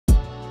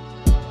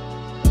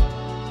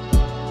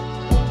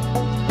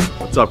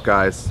What's up,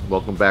 guys?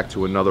 Welcome back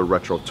to another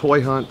retro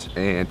toy hunt,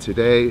 and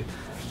today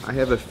I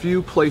have a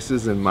few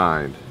places in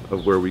mind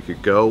of where we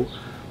could go,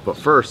 but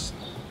first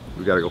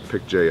we gotta go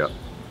pick Jay up.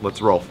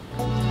 Let's roll.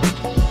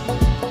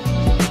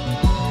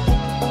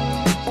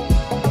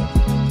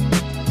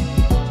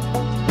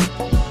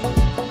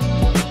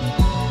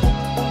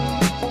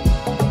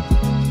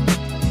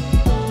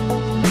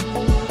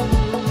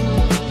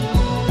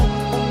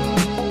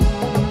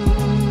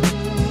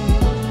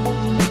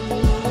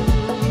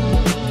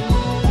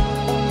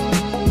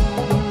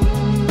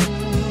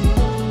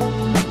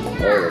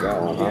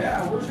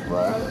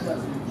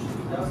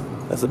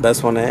 That's the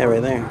best one I have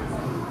right there.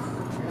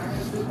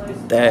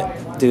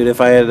 That, dude,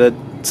 if I had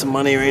some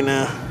money right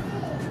now.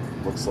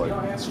 Looks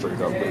like straight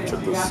up they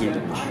took the suit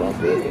and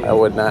shrunk it. I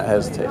would not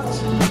hesitate.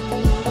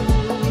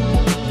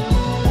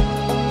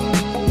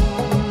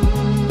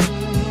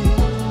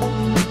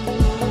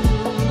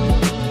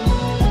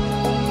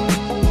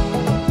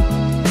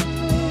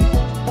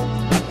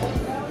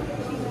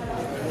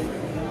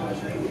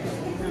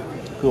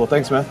 Cool,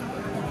 thanks, man.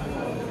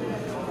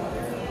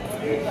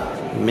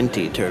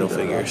 Minty turtle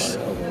figures.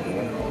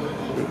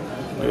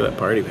 Look at that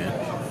party, man.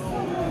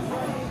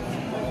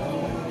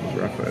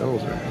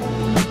 Raphael's right.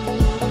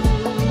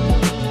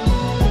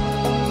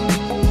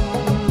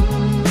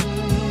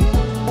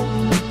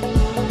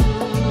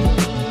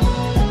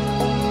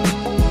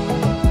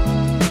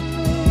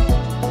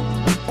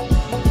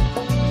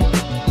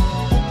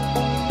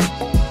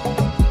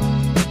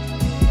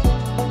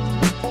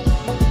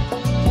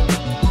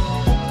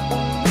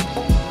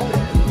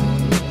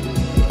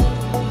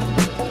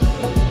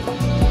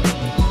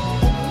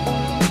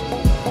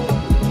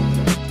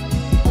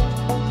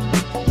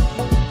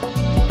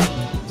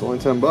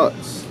 $10.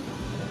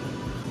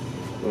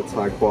 That's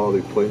high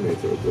quality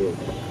Playmates right there.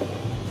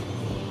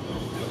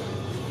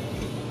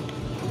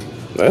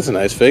 That's a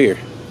nice figure.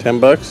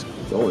 $10?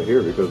 It's only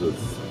here because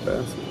it's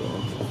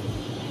basketball.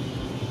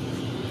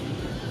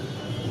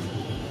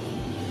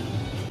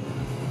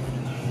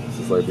 This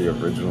is like the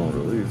original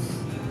release.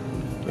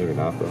 Maybe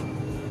not though.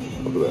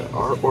 Look at that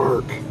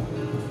artwork.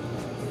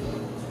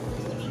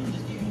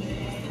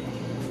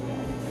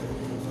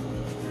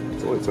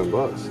 It's only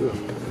 $10 too.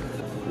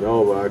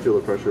 No, but I feel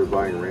the pressure of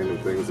buying random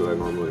things that I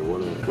normally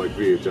wouldn't, like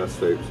VHS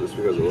tapes, just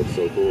because it looks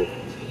so cool.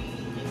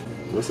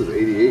 This is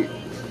 88.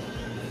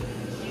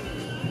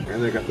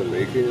 And they got the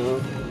making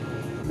of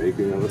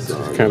a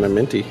song. It's kind of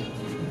minty.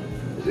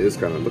 It is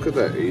kind of, look at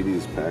that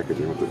 80s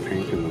packaging with the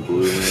pink and the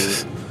blue in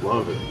it.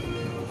 Love it.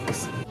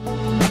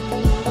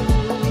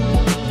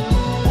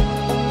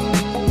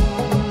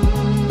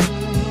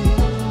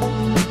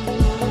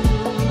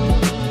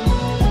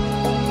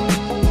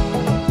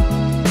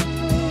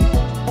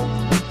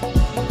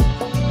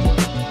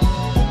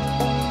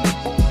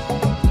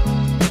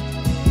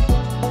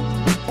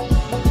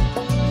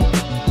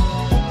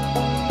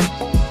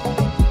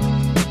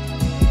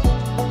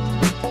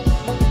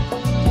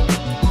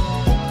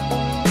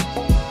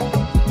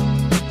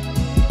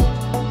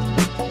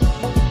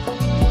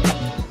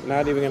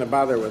 Not even gonna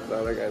bother with the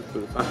other guy's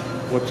booth.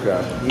 Which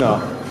guy? No.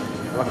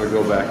 I'm not gonna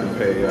go back and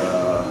pay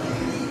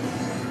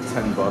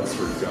 $10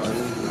 for a gun.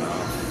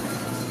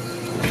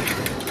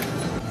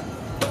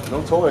 No.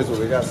 No toys, but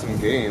we got some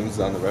games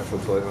on the retro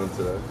toy hunt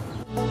today.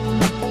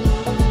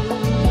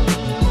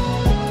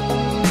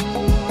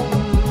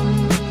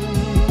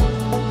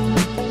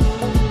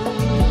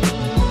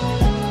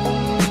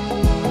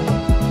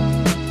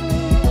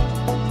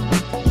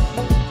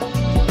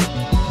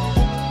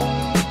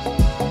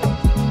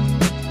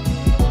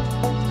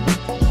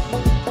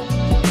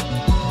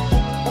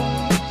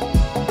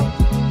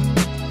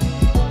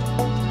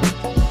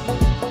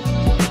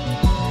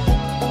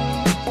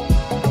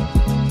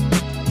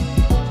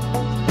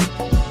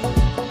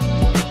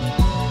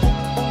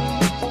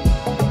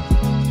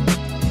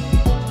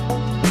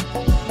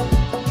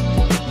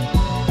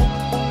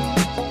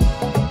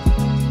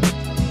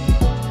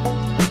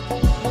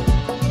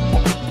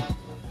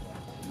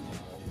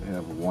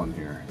 One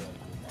here,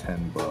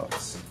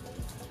 $10.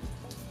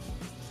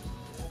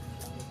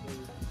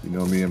 You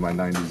know me and my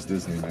 90s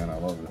Disney, man, I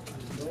love it.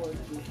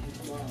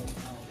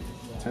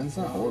 10's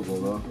not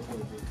horrible though.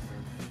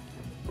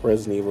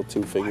 Resident Evil 2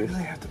 Why figures. do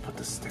they have to put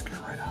the sticker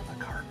right on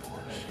the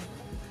cardboard?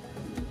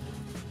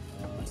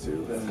 Let's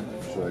see,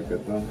 should I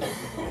get them?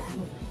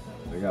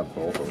 They got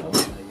both of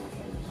them.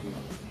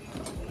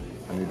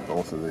 I need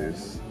both of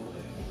these.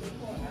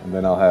 And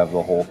then I'll have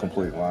the whole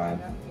complete line,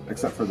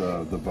 except for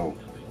the boat.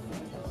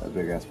 That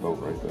big ass boat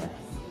right there,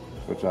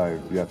 which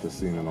I've yet to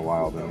see in a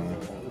while anyway.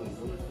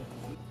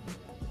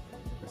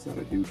 It's not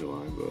a huge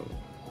line, but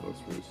it looks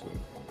pretty sick.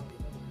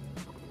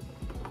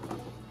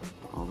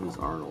 All these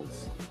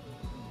Arnolds.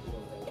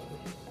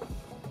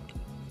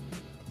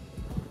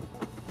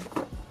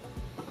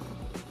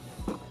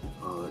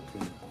 Oh, that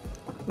kid.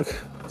 Look,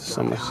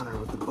 so much.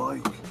 With the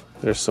bike.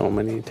 There's so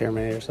many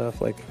Terminator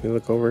stuff. Like, if you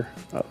look over,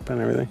 up,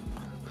 and everything.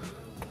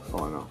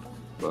 Oh, I know.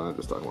 But I'm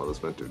just talking about this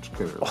vintage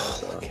Kinder.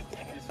 Oh, look at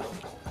that.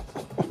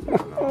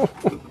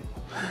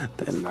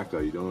 That's knocked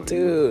out, you don't.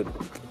 Dude,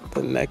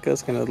 The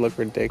NECA's gonna look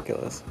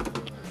ridiculous.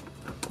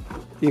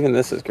 Even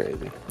this is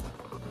crazy.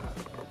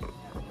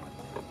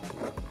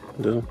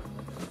 Do?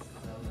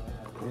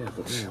 Yeah,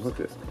 but man, look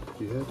at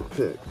you had to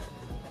pick.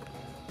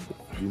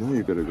 You know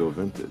you're gonna go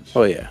vintage.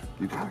 Oh yeah.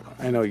 You gotta go.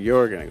 I know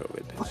you're gonna go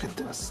vintage. Look at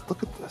this.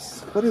 Look at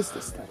this. What is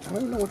this thing? I don't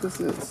even know what this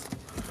is.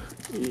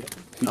 Yeah.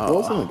 He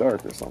glows in the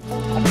dark or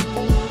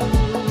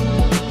something.